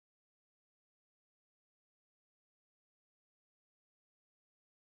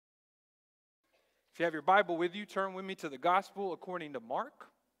you have your Bible with you, turn with me to the Gospel according to Mark.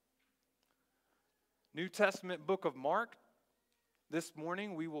 New Testament book of Mark. This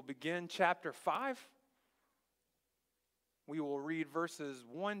morning we will begin chapter 5. We will read verses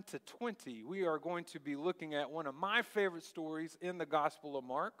 1 to 20. We are going to be looking at one of my favorite stories in the Gospel of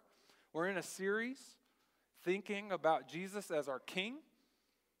Mark. We're in a series thinking about Jesus as our King,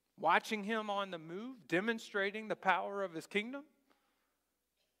 watching him on the move, demonstrating the power of his kingdom.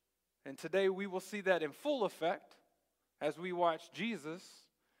 And today we will see that in full effect as we watch Jesus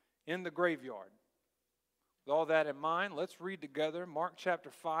in the graveyard. With all that in mind, let's read together Mark chapter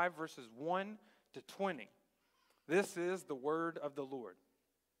 5, verses 1 to 20. This is the word of the Lord.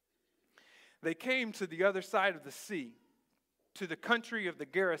 They came to the other side of the sea, to the country of the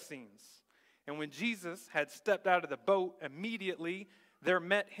Gerasenes. And when Jesus had stepped out of the boat, immediately there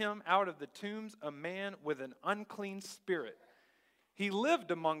met him out of the tombs a man with an unclean spirit. He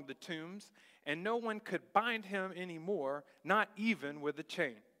lived among the tombs, and no one could bind him anymore, not even with a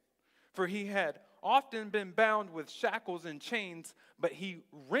chain. For he had often been bound with shackles and chains, but he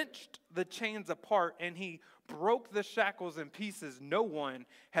wrenched the chains apart, and he broke the shackles in pieces. No one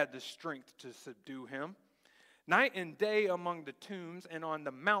had the strength to subdue him. Night and day among the tombs and on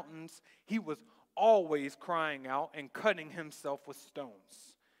the mountains, he was always crying out and cutting himself with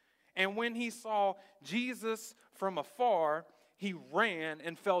stones. And when he saw Jesus from afar, he ran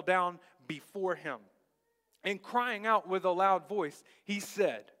and fell down before him. And crying out with a loud voice, he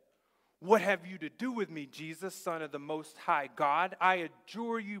said, "What have you to do with me, Jesus, Son of the Most High God? I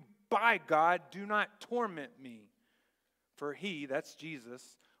adjure you by God, do not torment me." For he, that's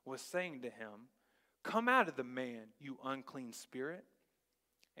Jesus, was saying to him, "Come out of the man, you unclean spirit."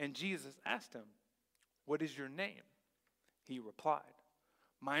 And Jesus asked him, "What is your name?" He replied,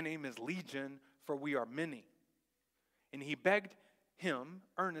 "My name is Legion, for we are many." And he begged him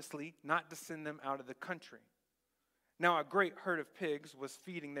earnestly not to send them out of the country. Now a great herd of pigs was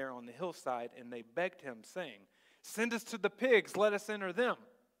feeding there on the hillside, and they begged him, saying, "Send us to the pigs, let us enter them."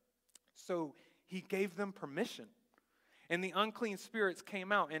 So he gave them permission. And the unclean spirits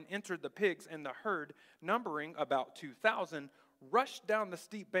came out and entered the pigs, and the herd, numbering about 2,000, rushed down the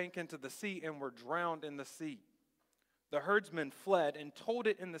steep bank into the sea and were drowned in the sea. The herdsmen fled and told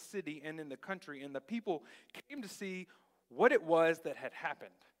it in the city and in the country, and the people came to see what it was that had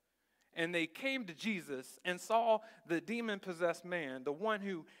happened. And they came to Jesus and saw the demon-possessed man, the one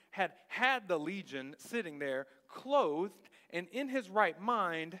who had had the legion, sitting there, clothed and in his right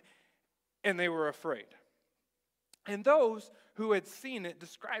mind, and they were afraid. And those who had seen it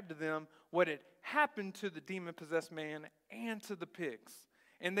described to them what had happened to the demon-possessed man and to the pigs.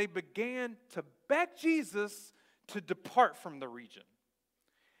 And they began to beg Jesus to depart from the region.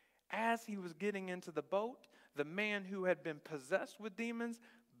 As he was getting into the boat, the man who had been possessed with demons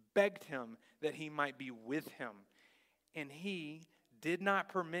begged him that he might be with him. And he did not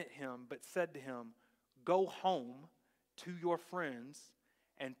permit him, but said to him, "Go home to your friends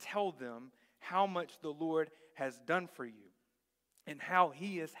and tell them how much the Lord has done for you and how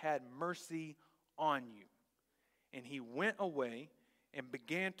he has had mercy on you." And he went away and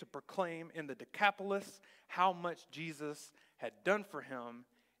began to proclaim in the Decapolis how much Jesus had done for him,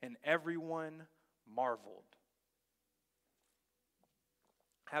 and everyone marveled.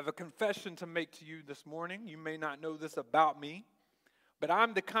 I have a confession to make to you this morning. You may not know this about me, but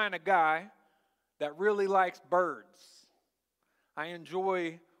I'm the kind of guy that really likes birds. I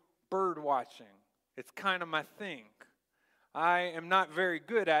enjoy bird watching. It's kind of my thing. I am not very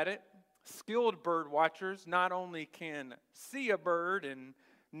good at it. Skilled bird watchers not only can see a bird and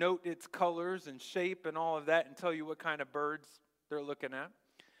note its colors and shape and all of that and tell you what kind of birds they're looking at.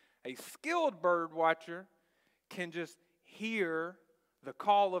 A skilled bird watcher can just hear the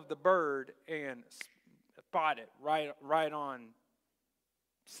call of the bird and spot it right on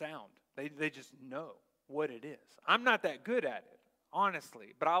sound. They just know what it is. I'm not that good at it,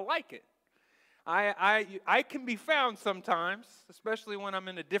 honestly, but I like it. I can be found sometimes, especially when I'm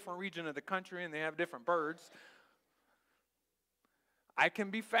in a different region of the country and they have different birds. I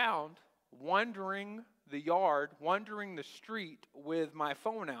can be found wandering the yard, wandering the street with my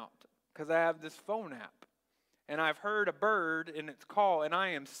phone out because I have this phone app. And I've heard a bird in its call, and I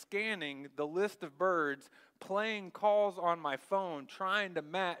am scanning the list of birds, playing calls on my phone, trying to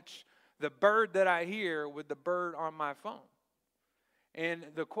match the bird that I hear with the bird on my phone.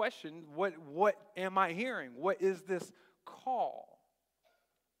 And the question, what am I hearing? What is this call?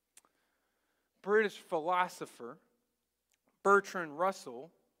 British philosopher Bertrand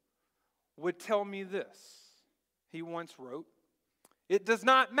Russell would tell me this. He once wrote, "It does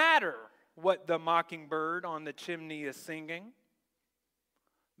not matter what the mockingbird on the chimney is singing.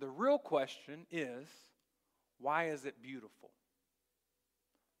 The real question is, why is it beautiful?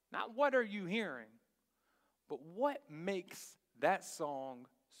 Not what are you hearing, but what makes that song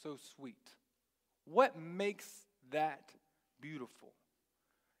so sweet? What makes that beautiful?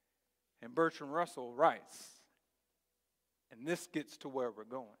 And Bertrand Russell writes, and this gets to where we're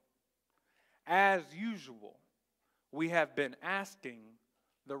going. As usual, we have been asking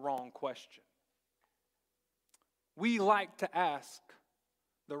the wrong question. We like to ask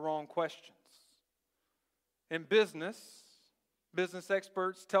the wrong questions. In business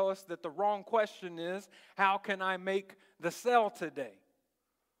experts tell us that the wrong question is, how can I make the sale today?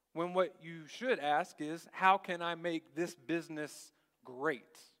 When what you should ask is, how can I make this business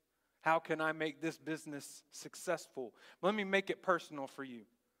great? How can I make this business successful? Let me make it personal for you.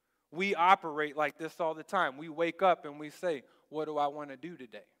 We operate like this all the time. We wake up and we say, what do I want to do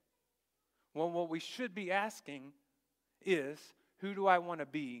today? Well, what we should be asking is, who do I want to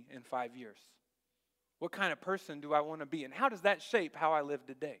be in 5 years? What kind of person do I want to be? And how does that shape how I live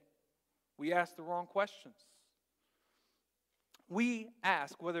today? We ask the wrong questions. We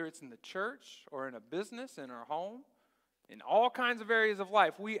ask, whether it's in the church or in a business, in our home, in all kinds of areas of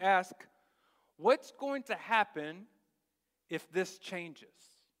life, we ask, what's going to happen if this changes?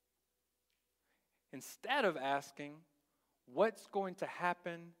 Instead of asking, what's going to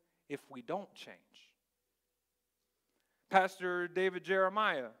happen if we don't change? Pastor David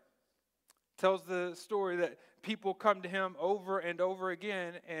Jeremiah tells the story that people come to him over and over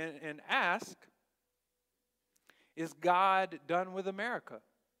again and ask, is God done with America?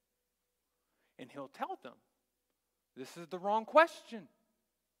 And he'll tell them, this is the wrong question.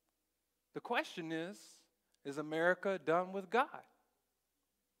 The question is America done with God?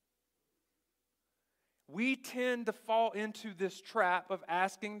 We tend to fall into this trap of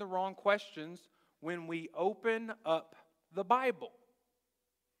asking the wrong questions when we open up the Bible.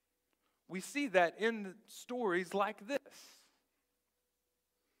 We see that in stories like this.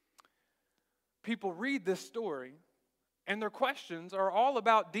 People read this story, and their questions are all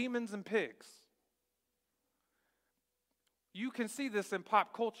about demons and pigs. You can see this in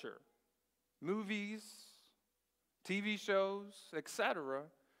pop culture, movies, TV shows, etc.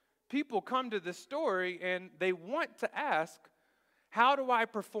 People come to this story and they want to ask, how do I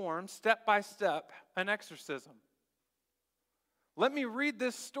perform step by step an exorcism? Let me read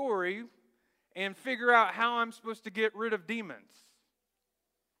this story and figure out how I'm supposed to get rid of demons.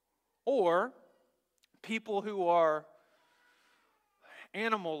 Or people who are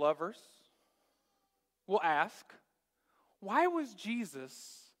animal lovers will ask, why was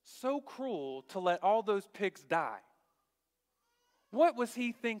Jesus so cruel to let all those pigs die? What was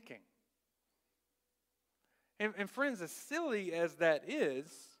he thinking? And friends, as silly as that is,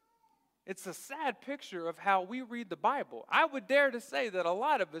 it's a sad picture of how we read the Bible. I would dare to say that a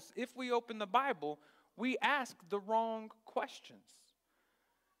lot of us, if we open the Bible, we ask the wrong questions.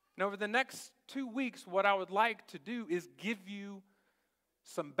 And over the next 2 weeks, what I would like to do is give you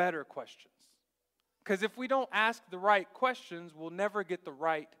some better questions. Because if we don't ask the right questions, we'll never get the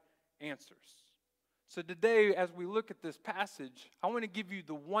right answers. So today, as we look at this passage, I want to give you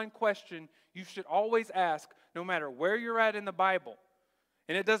the one question you should always ask, no matter where you're at in the Bible.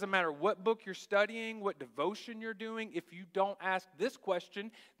 And it doesn't matter what book you're studying, what devotion you're doing. If you don't ask this question,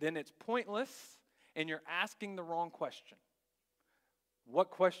 then it's pointless and you're asking the wrong question. What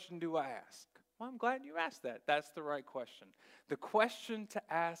question do I ask? Well, I'm glad you asked that. That's the right question. The question to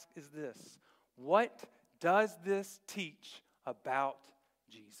ask is this: what does this teach about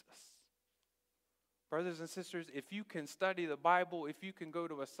Jesus? Brothers and sisters, if you can study the Bible, if you can go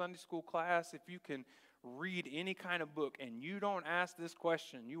to a Sunday school class, if you can read any kind of book and you don't ask this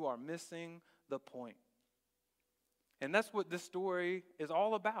question, you are missing the point. And that's what this story is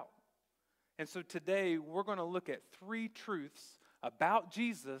all about. And so today we're going to look at 3 truths about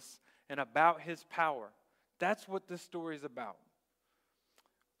Jesus and about his power. That's what this story is about.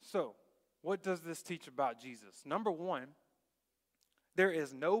 So, what does this teach about Jesus? Number 1, there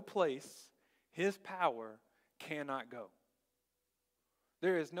is no place his power cannot go.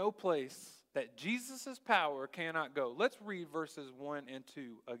 There is no place that Jesus' power cannot go. Let's read verses 1 and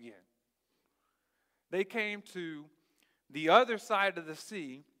 2 again. They came to the other side of the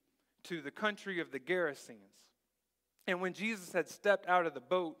sea, to the country of the Gerasenes. And when Jesus had stepped out of the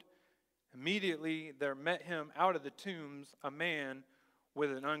boat, immediately there met him out of the tombs a man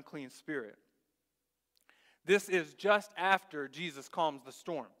with an unclean spirit. This is just after Jesus calms the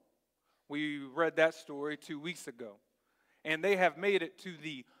storm. We read that story 2 weeks ago. And they have made it to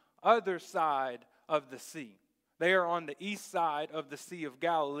the other side of the sea. They are on the east side of the Sea of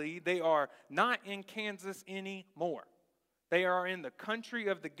Galilee. They are not in Kansas anymore. They are in the country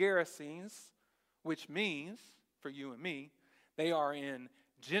of the Gerasenes, which means, for you and me, they are in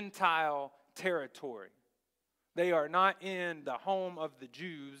Gentile territory. They are not in the home of the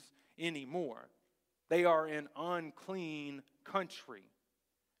Jews anymore. They are in unclean country.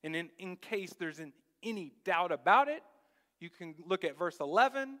 And in case there's any doubt about it, you can look at verse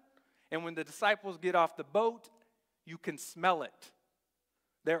 11, and when the disciples get off the boat, you can smell it.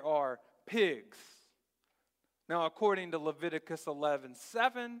 There are pigs. Now, according to Leviticus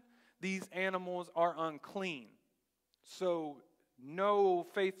 11:7, these animals are unclean. So no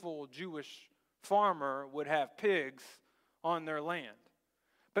faithful Jewish farmer would have pigs on their land.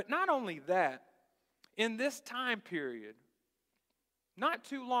 But not only that, in this time period, not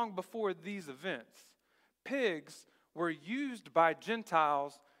too long before these events, pigs were used by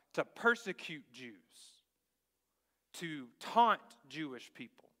Gentiles to persecute Jews, to taunt Jewish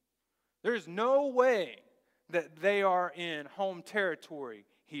people. There's no way that they are in home territory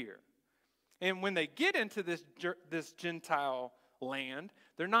here. And when they get into this Gentile land,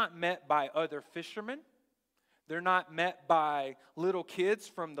 they're not met by other fishermen. They're not met by little kids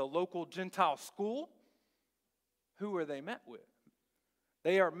from the local Gentile school. Who are they met with?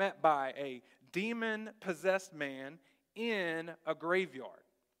 They are met by a demon-possessed man in a graveyard.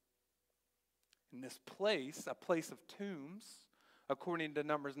 And this place, a place of tombs, according to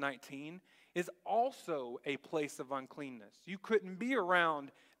Numbers 19, is also a place of uncleanness. You couldn't be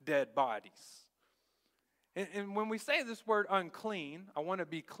around dead bodies. And when we say this word unclean, I want to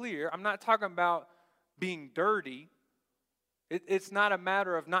be clear. I'm not talking about being dirty. It's not a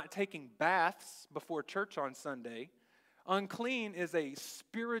matter of not taking baths before church on Sunday. Unclean is a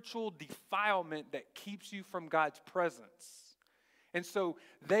spiritual defilement that keeps you from God's presence. And so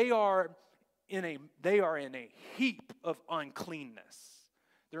they are in a heap of uncleanness.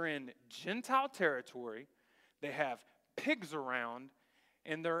 They're in Gentile territory. They have pigs around,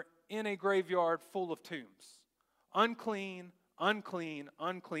 and they're in a graveyard full of tombs. Unclean, unclean,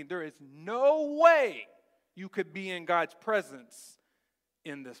 unclean. There is no way you could be in God's presence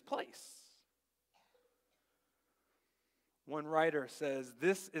in this place. One writer says,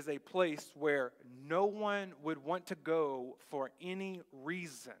 this is a place where no one would want to go for any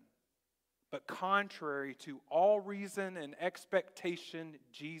reason. But contrary to all reason and expectation,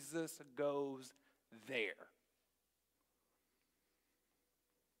 Jesus goes there.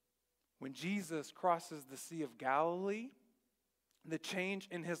 When Jesus crosses the Sea of Galilee, the change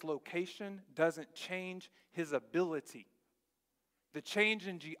in his location doesn't change his ability. The change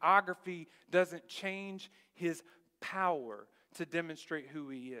in geography doesn't change his power to demonstrate who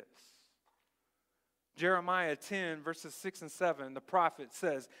he is. Jeremiah 10, verses 6 and 7, the prophet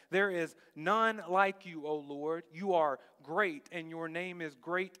says, there is none like you, O Lord. You are great, and your name is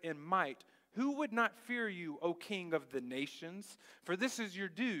great in might. Who would not fear you, O King of the nations? For this is your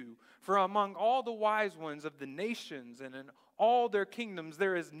due. For among all the wise ones of the nations and in all their kingdoms,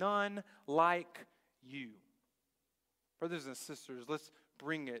 there is none like you. Brothers and sisters, let's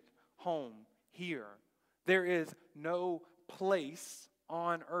bring it home here. There is no place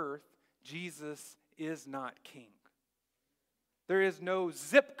on earth Jesus is not king. There is no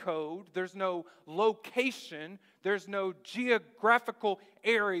zip code, there's no location, there's no geographical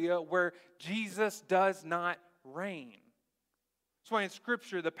area where Jesus does not reign. That's why in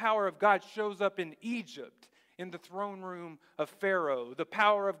Scripture the power of God shows up in Egypt, in the throne room of Pharaoh. The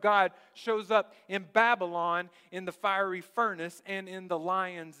power of God shows up in Babylon, in the fiery furnace and in the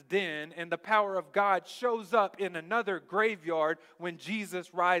lion's den. And the power of God shows up in another graveyard when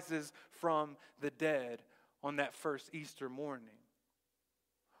Jesus rises from the dead on that first Easter morning.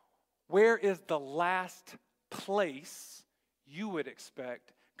 Where is the last place you would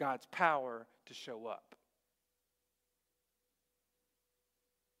expect God's power to show up?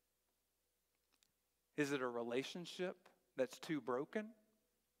 Is it a relationship that's too broken?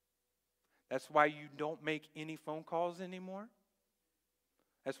 That's why you don't make any phone calls anymore?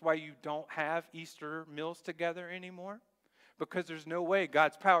 That's why you don't have Easter meals together anymore? Because there's no way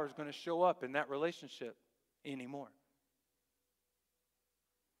God's power is going to show up in that relationship anymore.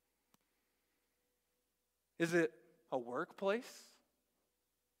 Is it a workplace?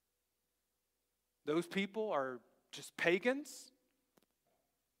 Those people are just pagans.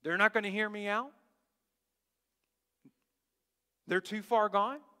 They're not going to hear me out. They're too far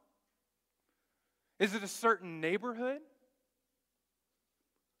gone. Is it a certain neighborhood?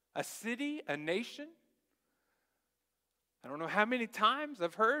 A city? A nation? I don't know how many times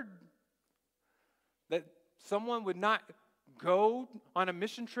I've heard that someone would not go on a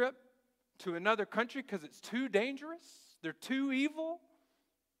mission trip to another country because it's too dangerous. They're too evil.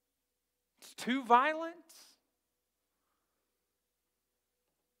 It's too violent.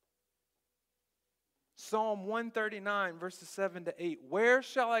 Psalm 139, verses 7 to 8. Where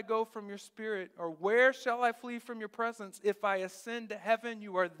shall I go from your spirit? Or where shall I flee from your presence? If I ascend to heaven,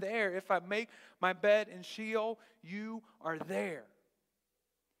 you are there. If I make my bed in Sheol, you are there.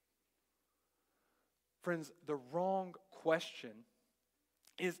 Friends, the wrong question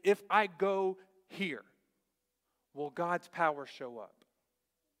is, if I go here, will God's power show up?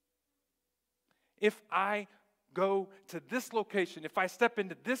 If I go to this location, if I step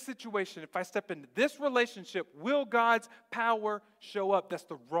into this situation, if I step into this relationship, will God's power show up? That's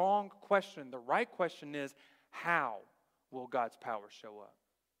the wrong question. The right question is, how will God's power show up?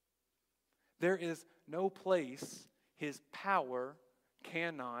 There is no place his power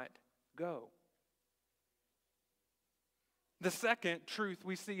cannot go. The second truth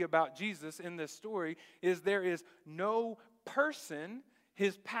we see about Jesus in this story is there is no person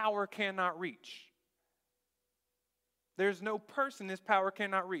his power cannot reach. There's no person his power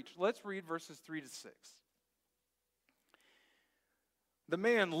cannot reach. Let's read verses 3 to 6. The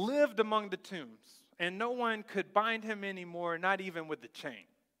man lived among the tombs, and no one could bind him anymore, not even with a chain.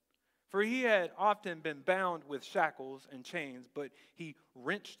 For he had often been bound with shackles and chains, but he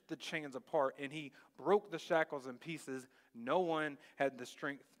wrenched the chains apart, and he broke the shackles in pieces. No one had the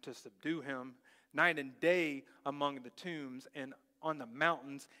strength to subdue him. Night and day among the tombs and on the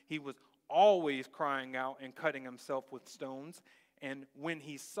mountains, he was always crying out and cutting himself with stones. And when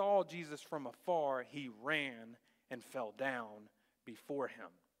he saw Jesus from afar, he ran and fell down before him.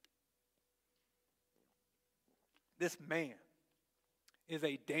 This man is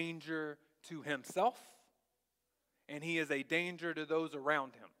a danger to himself, and he is a danger to those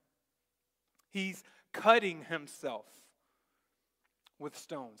around him. He's cutting himself with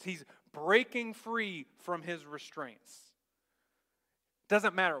stones. He's breaking free from his restraints.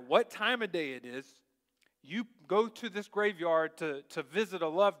 Doesn't matter what time of day it is, you go to this graveyard to visit a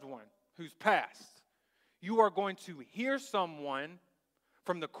loved one who's passed. You are going to hear someone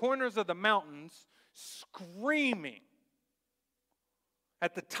from the corners of the mountains screaming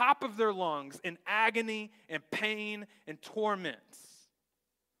at the top of their lungs in agony and pain and torments.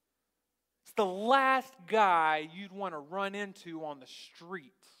 It's the last guy you'd want to run into on the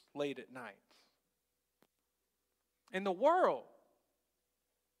street late at night. In the world,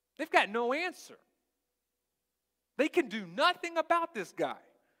 they've got no answer. They can do nothing about this guy.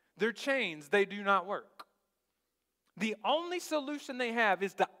 Their chains, they do not work. The only solution they have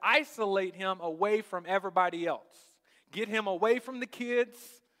is to isolate him away from everybody else. Get him away from the kids.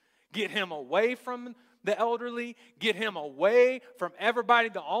 Get him away from the elderly. Get him away from everybody.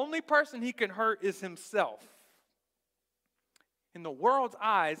 The only person he can hurt is himself. In the world's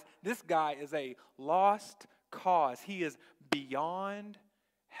eyes, this guy is a lost cause. He is beyond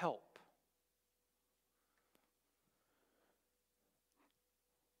help.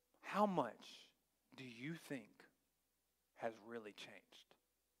 How much do you think has really changed?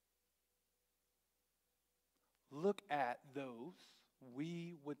 Look at those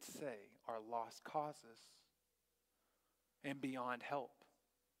we would say are lost causes and beyond help.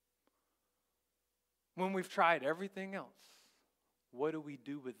 When we've tried everything else, what do we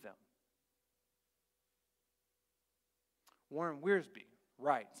do with them? Warren Wiersbe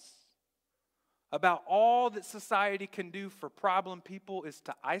writes, about all that society can do for problem people is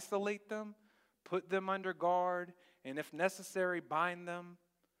to isolate them, put them under guard, and if necessary, bind them.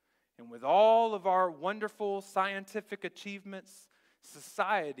 And with all of our wonderful scientific achievements,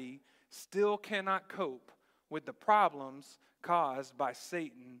 society still cannot cope with the problems caused by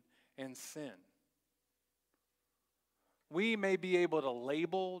Satan and sin. We may be able to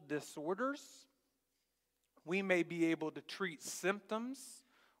label disorders. We may be able to treat symptoms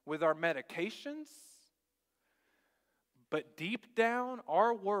with our medications. But deep down,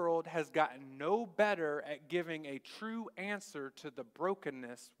 our world has gotten no better at giving a true answer to the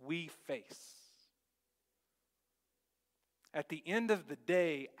brokenness we face. At the end of the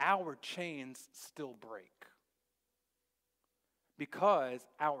day, our chains still break. Because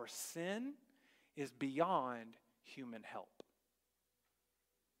our sin is beyond human help.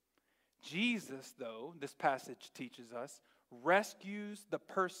 Jesus, though, this passage teaches us, rescues the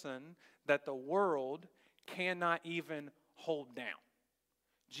person that the world cannot even hold down.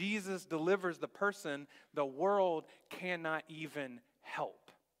 Jesus delivers the person the world cannot even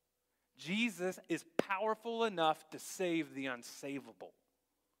help. Jesus is powerful enough to save the unsavable,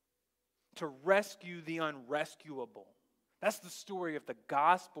 to rescue the unrescuable. That's the story of the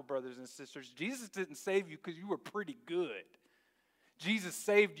gospel, brothers and sisters. Jesus didn't save you because you were pretty good. Jesus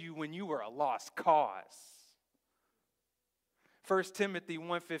saved you when you were a lost cause. 1 Timothy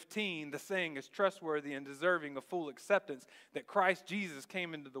 1:15, the saying is trustworthy and deserving of full acceptance, that Christ Jesus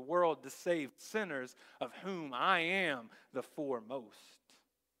came into the world to save sinners, of whom I am the foremost.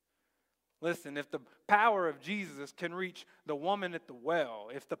 Listen, if the power of Jesus can reach the woman at the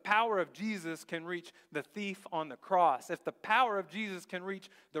well, if the power of Jesus can reach the thief on the cross, if the power of Jesus can reach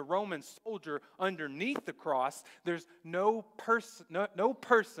the Roman soldier underneath the cross, there's no person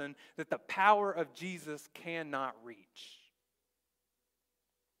that the power of Jesus cannot reach.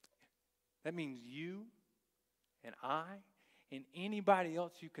 That means you and I and anybody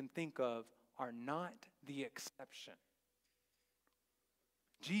else you can think of are not the exception.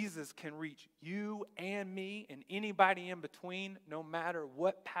 Jesus can reach you and me and anybody in between, no matter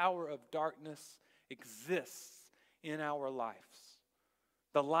what power of darkness exists in our lives.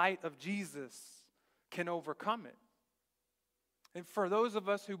 The light of Jesus can overcome it. And for those of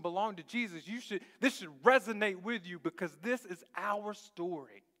us who belong to Jesus, this should resonate with you, because this is our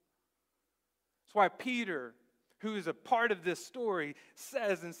story. That's why Peter, who is a part of this story,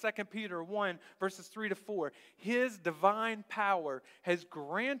 says in 2 Peter 1, verses 3-4, His divine power has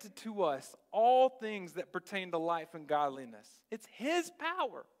granted to us all things that pertain to life and godliness. It's His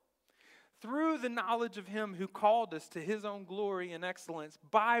power. Through the knowledge of Him who called us to His own glory and excellence,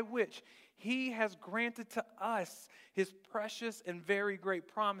 by which He has granted to us His precious and very great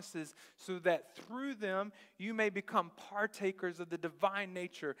promises, so that through them you may become partakers of the divine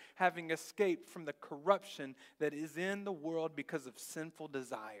nature, having escaped from the corruption that is in the world because of sinful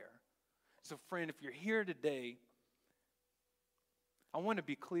desire. So friend, if you're here today, I want to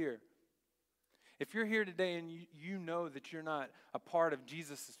be clear. If you're here today and you know that you're not a part of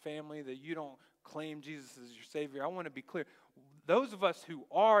Jesus' family, that you don't claim Jesus as your Savior, I want to be clear. Those of us who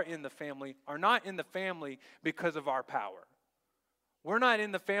are in the family are not in the family because of our power. We're not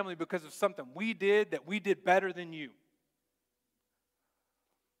in the family because of something we did that we did better than you.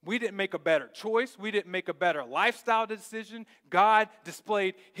 We didn't make a better choice. We didn't make a better lifestyle decision. God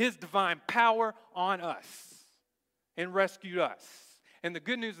displayed His divine power on us and rescued us. And the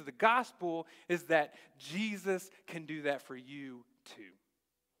good news of the gospel is that Jesus can do that for you too.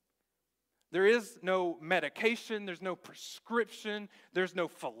 There is no medication, there's no prescription, there's no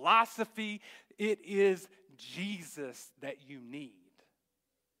philosophy. It is Jesus that you need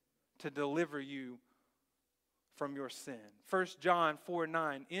to deliver you from your sin. 1 John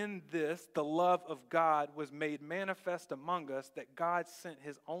 4:9, in this the love of God was made manifest among us, that God sent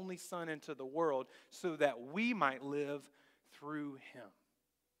His only Son into the world so that we might live through Him.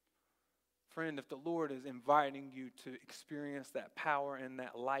 Friend, if the Lord is inviting you to experience that power and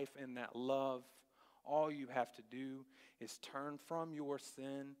that life and that love, all you have to do is turn from your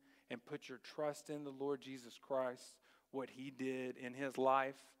sin and put your trust in the Lord Jesus Christ, what He did in His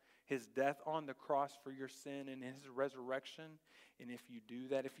life, His death on the cross for your sin, and His resurrection. And if you do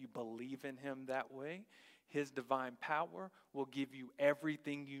that, if you believe in Him that way, His divine power will give you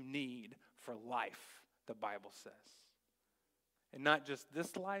everything you need for life, the Bible says. And not just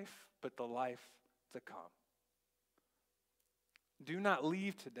this life, but the life to come. Do not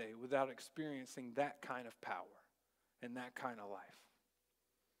leave today without experiencing that kind of power and that kind of life.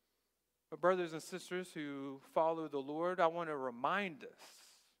 But brothers and sisters who follow the Lord, I want to remind us,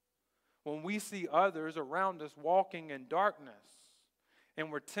 when we see others around us walking in darkness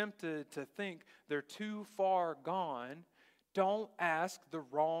and we're tempted to think they're too far gone, don't ask the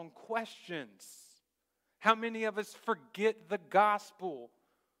wrong questions. How many of us forget the gospel?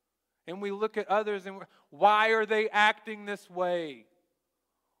 And we look at others and why are they acting this way?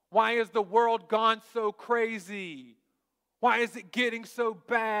 Why has the world gone so crazy? Why is it getting so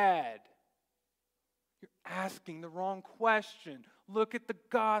bad? You're asking the wrong question. Look at the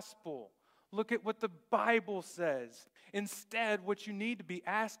gospel. Look at what the Bible says. Instead, what you need to be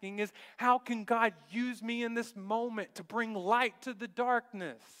asking is, how can God use me in this moment to bring light to the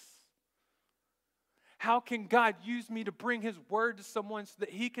darkness? How can God use me to bring His word to someone so that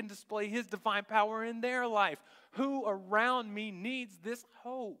He can display His divine power in their life? Who around me needs this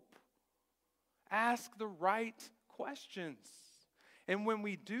hope? Ask the right questions. And when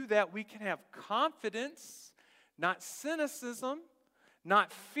we do that, we can have confidence, not cynicism,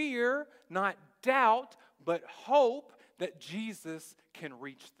 not fear, not doubt, but hope that Jesus can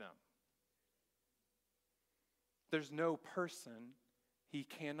reach them. There's no person He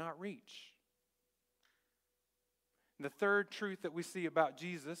cannot reach. The third truth that we see about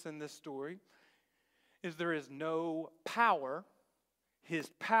Jesus in this story is there is no power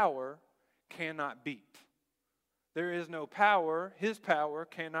His power cannot beat. There is no power His power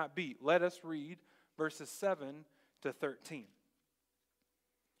cannot beat. Let us read verses 7-13.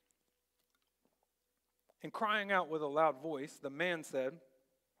 And crying out with a loud voice, the man said,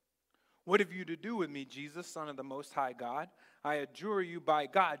 "What have you to do with me, Jesus, Son of the Most High God? I adjure you by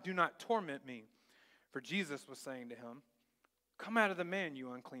God, do not torment me." For Jesus was saying to him, "Come out of the man,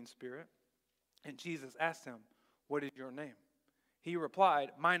 you unclean spirit." And Jesus asked him, "What is your name?" He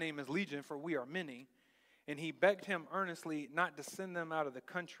replied, "My name is Legion, for we are many." And he begged him earnestly not to send them out of the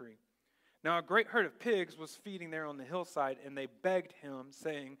country. Now a great herd of pigs was feeding there on the hillside, and they begged him,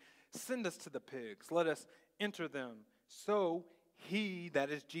 saying, "Send us to the pigs, let us enter them." So he, that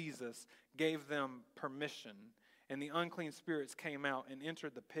is Jesus, gave them permission. And the unclean spirits came out and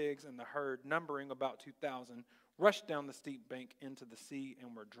entered the pigs, and the herd, numbering about 2,000, rushed down the steep bank into the sea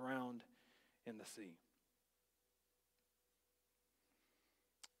and were drowned in the sea.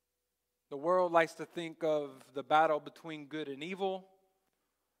 The world likes to think of the battle between good and evil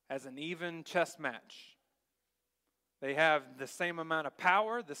as an even chess match. They have the same amount of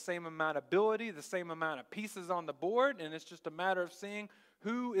power, the same amount of ability, the same amount of pieces on the board, and it's just a matter of seeing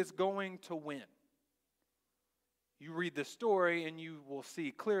who is going to win. You read the story and you will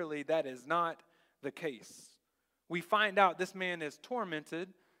see clearly that is not the case. We find out this man is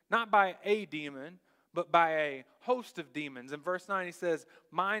tormented, not by a demon, but by a host of demons. In verse 9 he says,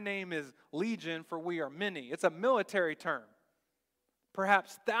 "My name is Legion, for we are many." It's a military term.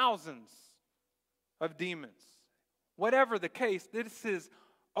 Perhaps thousands of demons. Whatever the case, this is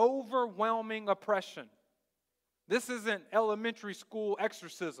overwhelming oppression. This isn't elementary school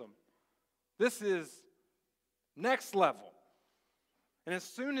exorcism. This is next level. And as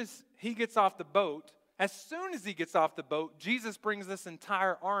soon as he gets off the boat, Jesus brings this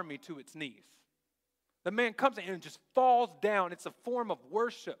entire army to its knees. The man comes in and just falls down. It's a form of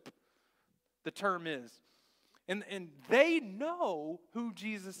worship, the term is. And they know who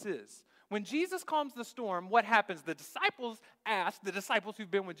Jesus is. When Jesus calms the storm, what happens? The disciples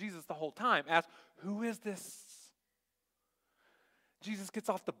who've been with Jesus the whole time, ask, "Who is this?" Jesus gets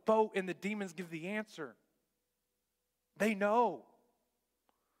off the boat and the demons give the answer. They know.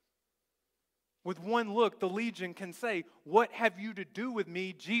 With one look, the legion can say, "What have you to do with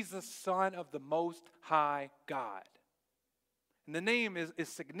me, Jesus, Son of the Most High God?" And the name is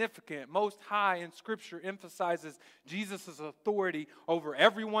significant. Most High in Scripture emphasizes Jesus' authority over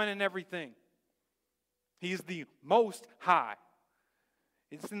everyone and everything. He is the Most High.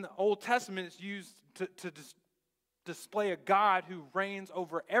 It's in the Old Testament, it's used to display a God who reigns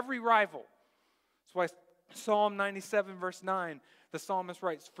over every rival. That's why Psalm 97 verse 9, the psalmist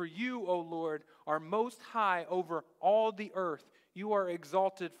writes, "For you, O Lord, are most high over all the earth. You are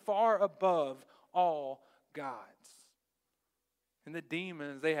exalted far above all gods." And the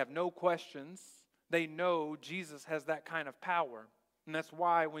demons, they have no questions. They know Jesus has that kind of power. And that's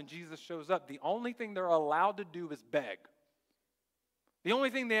why when Jesus shows up, the only thing they're allowed to do is beg. The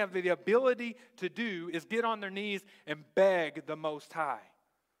only thing they have the ability to do is get on their knees and beg the Most High.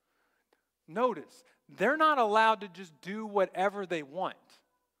 Notice, they're not allowed to just do whatever they want.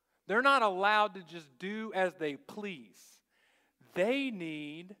 They're not allowed to just do as they please. They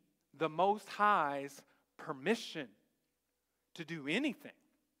need the Most High's permission to do anything.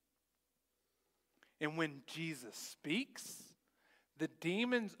 And when Jesus speaks, the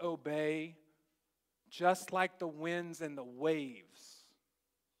demons obey just like the winds and the waves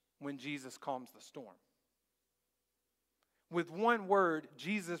when Jesus calms the storm. With one word,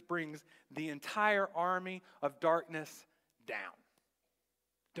 Jesus brings the entire army of darkness down.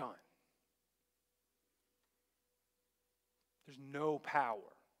 Done. There's no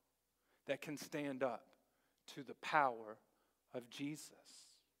power that can stand up to the power of Jesus.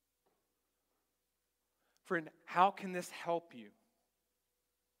 Friend, how can this help you?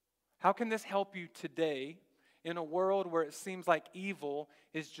 How can this help you today in a world where it seems like evil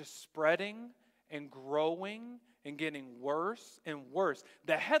is just spreading and growing and getting worse and worse?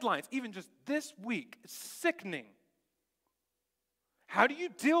 The headlines, even just this week, it's sickening. How do you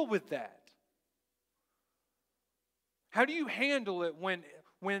deal with that? How do you handle it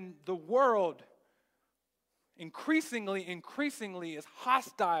when the world increasingly is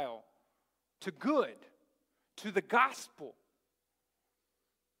hostile to good, to the gospel,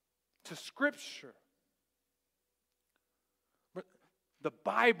 to Scripture? The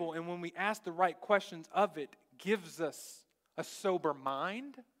Bible, and when we ask the right questions of it, gives us a sober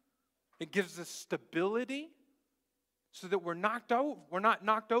mind. It gives us stability so that we're not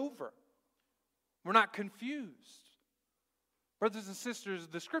knocked over. We're not confused. Brothers and sisters,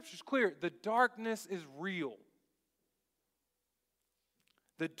 the Scripture's clear. The darkness is real.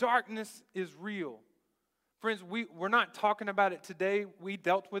 The darkness is real. Friends, we're not talking about it today. We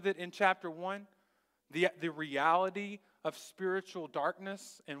dealt with it in chapter 1. The reality of spiritual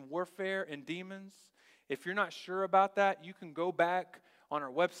darkness and warfare and demons. If you're not sure about that, you can go back on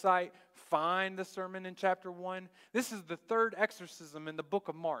our website, find the sermon in chapter 1. This is the third exorcism in the book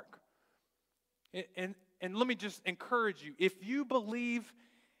of Mark. And let me just encourage you, if you believe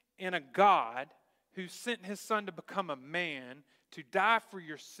in a God who sent his son to become a man, to die for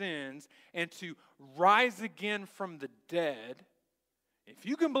your sins, and to rise again from the dead, if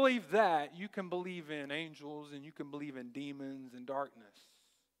you can believe that, you can believe in angels and you can believe in demons and darkness.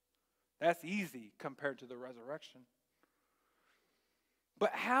 That's easy compared to the resurrection.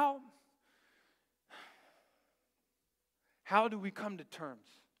 But how do we come to terms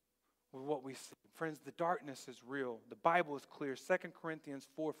with what we see? Friends, the darkness is real. The Bible is clear. 2 Corinthians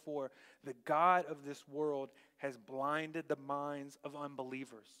 4:4, the God of this world has blinded the minds of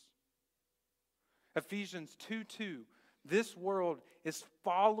unbelievers. Ephesians 2:2, this world is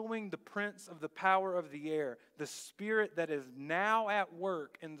following the prince of the power of the air, the spirit that is now at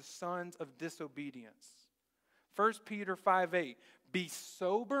work in the sons of disobedience. 1 Peter 5:8, be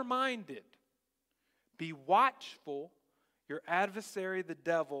sober-minded, be watchful. Your adversary, the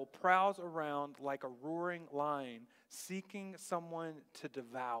devil, prowls around like a roaring lion, seeking someone to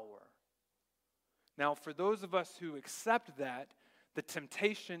devour. Now, for those of us who accept that, the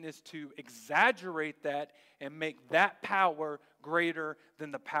temptation is to exaggerate that and make that power greater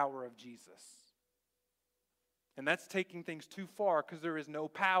than the power of Jesus. And that's taking things too far, because there is no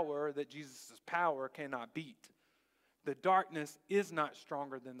power that Jesus' power cannot beat. The darkness is not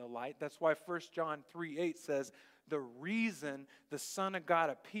stronger than the light. That's why 1 John 3:8 says, the reason the Son of God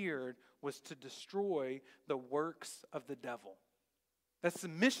appeared was to destroy the works of the devil. That's the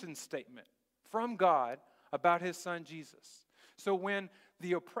mission statement from God about his Son Jesus. So when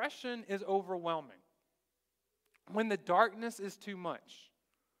the oppression is overwhelming, when the darkness is too much,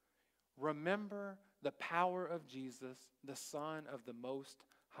 remember the power of Jesus, the Son of the Most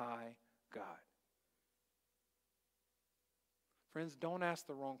High God. Friends, don't ask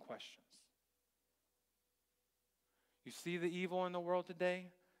the wrong questions. You see the evil in the world today?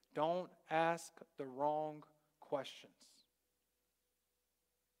 Don't ask the wrong questions.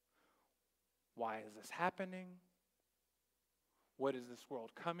 Why is this happening? What is this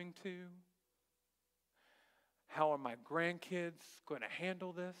world coming to? How are my grandkids going to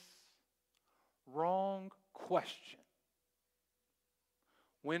handle this? Wrong question.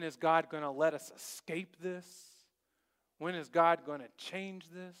 When is God going to let us escape this? When is God going to change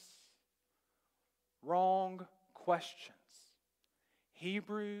this? Wrong questions.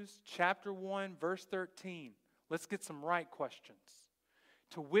 Hebrews chapter 1, verse 13. Let's get some right questions.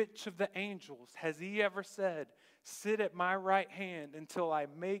 To which of the angels has he ever said, sit at my right hand until I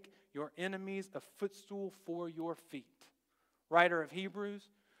make your enemies a footstool for your feet? Writer of Hebrews,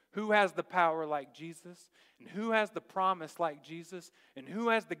 who has the power like Jesus? And who has the promise like Jesus? And who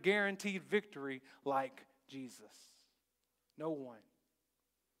has the guaranteed victory like Jesus? No one.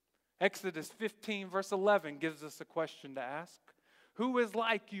 Exodus 15, verse 11 gives us a question to ask. Who is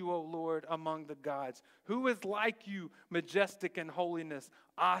like you, O Lord, among the gods? Who is like you, majestic in holiness,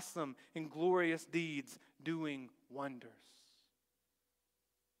 awesome in glorious deeds, doing wonders?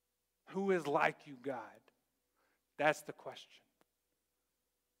 Who is like you, God? That's the question.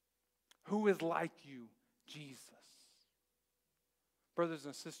 Who is like you, Jesus? Brothers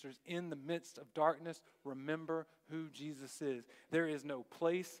and sisters, in the midst of darkness, remember who Jesus is. There is no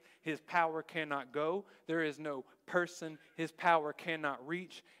place his power cannot go. There is no person his power cannot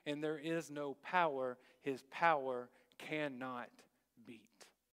reach. And there is no power his power cannot